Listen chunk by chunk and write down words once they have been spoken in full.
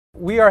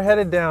We are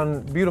headed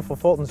down beautiful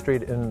Fulton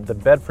Street in the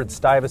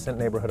Bedford-Stuyvesant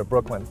neighborhood of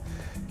Brooklyn,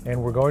 and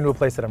we're going to a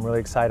place that I'm really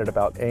excited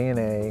about,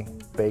 A&A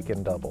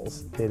Bacon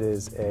Doubles. It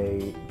is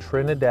a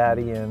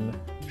Trinidadian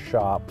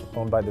shop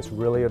owned by this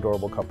really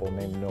adorable couple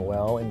named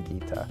Noel and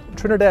Gita.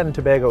 Trinidad and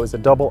Tobago is a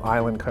double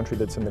island country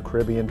that's in the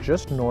Caribbean,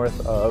 just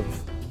north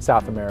of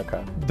South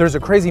America. There's a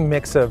crazy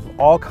mix of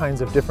all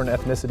kinds of different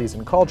ethnicities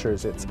and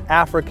cultures. It's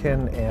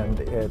African, and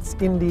it's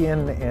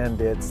Indian, and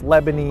it's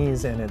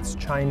Lebanese, and it's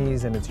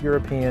Chinese, and it's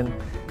European.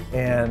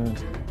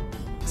 And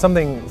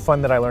something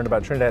fun that I learned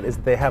about Trinidad is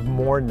they have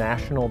more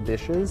national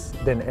dishes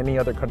than any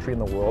other country in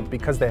the world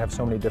because they have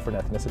so many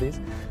different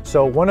ethnicities.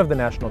 So one of the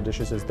national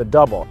dishes is the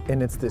double,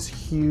 and it's this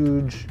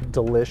huge,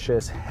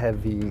 delicious,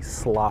 heavy,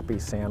 sloppy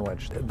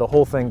sandwich. The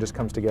whole thing just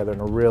comes together in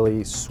a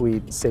really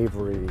sweet,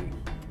 savory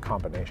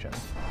combination.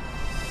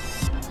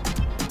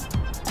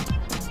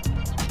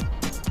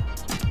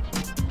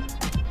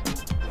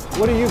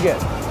 What do you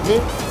get? Me?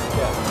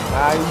 Yeah.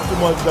 I eat too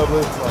much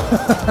doubles,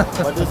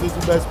 man. But this is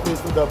the best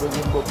place for doubles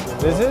in Brooklyn.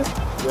 This is?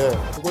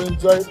 Yeah. So go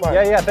enjoy it, man.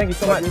 Yeah, thank you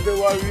so much. If you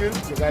want real,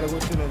 you gotta go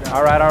to the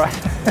All right.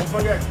 Don't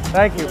forget.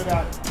 Thank you.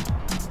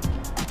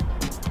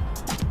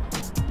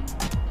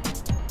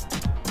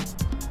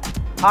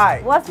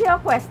 Hi. What's your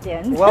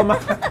question? Well,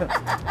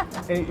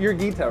 you're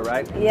Gita,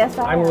 right? Yes,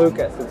 I I'm am.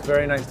 Lucas. It's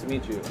very nice to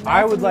meet you.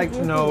 I would like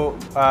to know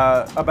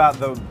about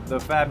the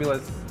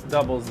fabulous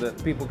doubles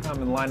that people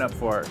come and line up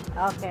for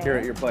here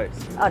at your place.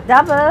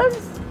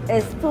 Doubles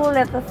is 2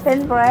 little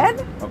thin bread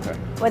Okay.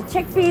 with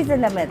chickpeas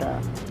in the middle.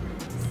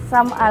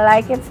 Some I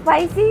like it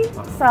spicy,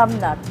 some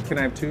not. Can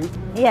I have 2?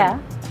 Yeah.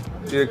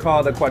 Do you call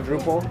it a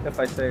quadruple if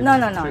I say No.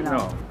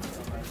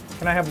 2?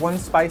 Can I have 1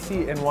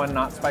 spicy and 1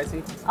 not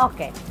spicy?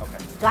 Okay. Okay.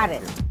 Got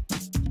it.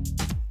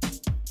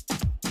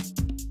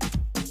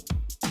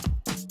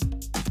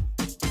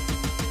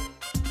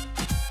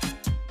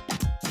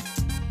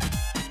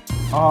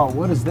 Oh,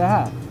 what is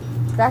that?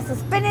 That's a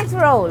spinach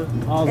roll.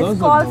 Oh, those it's look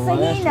called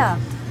delicious. sahina.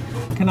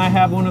 Can I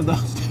have one of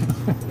those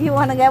too? You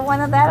want to get one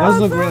of that Those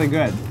also? look really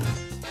good.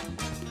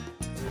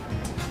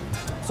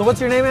 So what's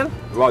your name, man?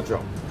 Roger.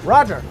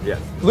 Roger. Yes.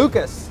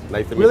 Lucas.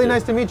 Nice to meet Really you.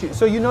 nice to meet you.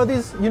 So you know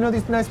these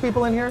nice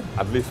people in here?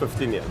 At least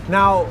 15 years.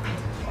 Now,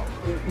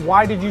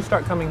 why did you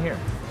start coming here?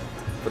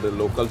 For the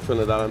local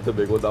Trinidad and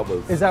Tobago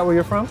doubles. Is that where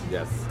you're from?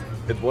 Yes.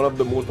 It's one of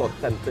the most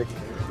authentic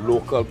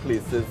local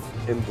places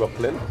in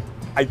Brooklyn.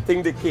 I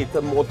think they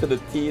cater more to the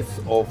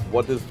taste of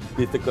what is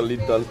basically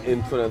done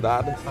in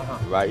Trinidad,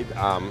 right?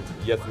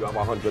 Yes, you have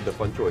 100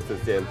 different choices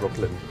here in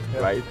Brooklyn,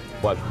 right?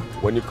 But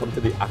when you come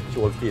to the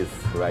actual taste,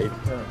 right,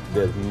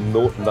 there's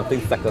nothing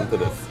second to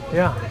this.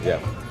 Yeah. Yeah.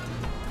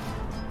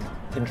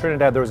 In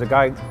Trinidad, there was a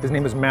guy, his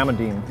name was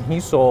Mamadine. He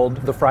sold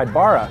the fried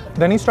bara.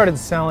 Then he started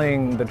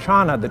selling the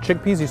chana, the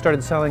chickpeas, he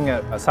started selling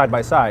it side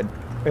by side.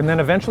 And then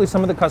eventually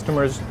some of the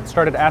customers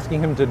started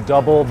asking him to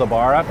double the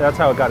bara. That's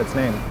how it got its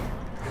name.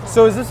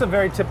 So is this a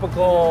very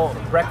typical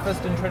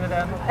breakfast in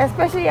Trinidad?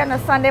 Especially on a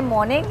Sunday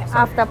morning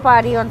after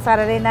party on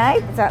Saturday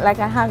night. It's like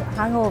a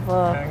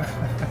hangover.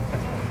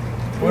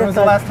 When was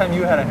the last time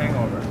you had a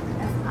hangover?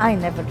 I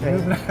never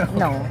drink.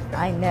 No,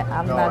 I'm No,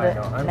 not I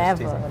know. I'm just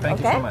never. teasing. Thank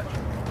you Okay? so much.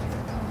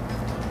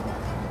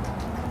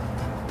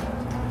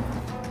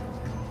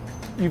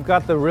 You've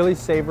got the really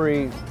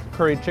savory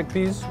curried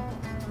chickpeas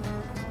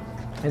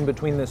in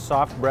between this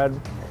soft bread.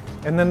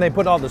 And then they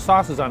put all the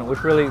sauces on it,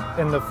 which really,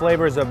 and the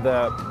flavors of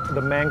the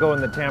mango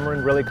and the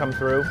tamarind really come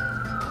through.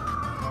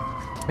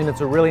 And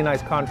it's a really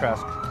nice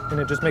contrast, and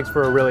it just makes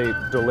for a really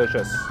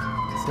delicious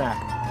snack.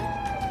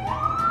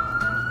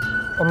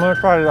 I'm gonna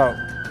try it out.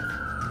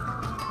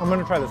 I'm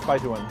gonna try the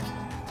spicy one.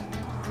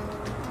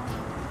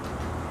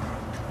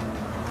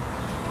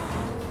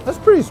 That's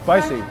pretty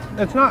spicy.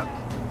 It's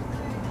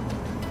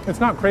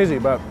not crazy,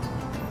 but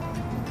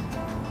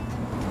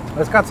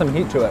it's got some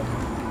heat to it.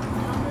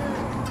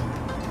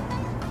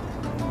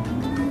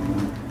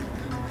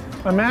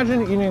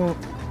 Imagine eating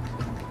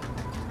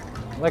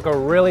like a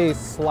really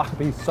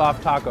sloppy,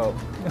 soft taco.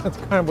 That's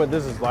kind of what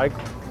this is like.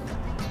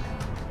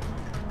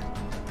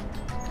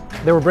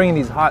 They were bringing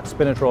these hot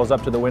spinach rolls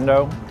up to the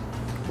window,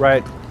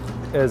 right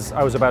as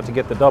I was about to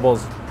get the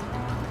doubles.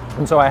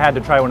 And so I had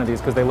to try one of these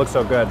because they look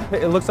so good.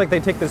 It looks like they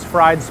take this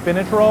fried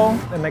spinach roll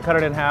and they cut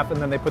it in half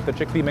and then they put the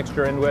chickpea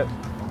mixture into it.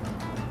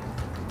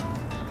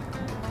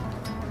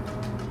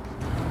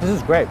 This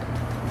is great.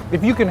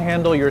 If you can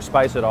handle your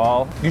spice at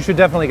all, you should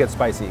definitely get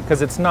spicy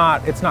because it's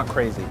not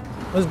crazy.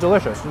 This is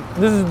delicious.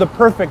 This is the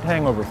perfect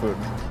hangover food.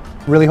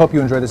 Really hope you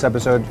enjoyed this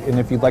episode, and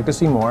if you'd like to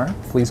see more,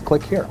 please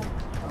click here.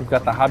 We've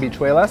got the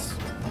habichuelas,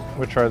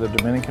 which are the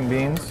Dominican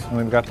beans, and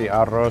we've got the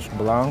arroz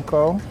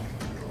blanco,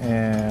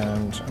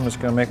 and I'm just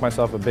gonna make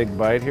myself a big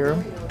bite here.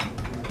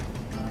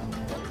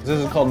 This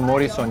is called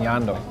mori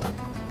soñando.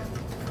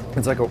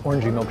 It's like an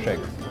orangey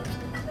milkshake.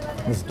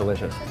 This is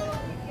delicious.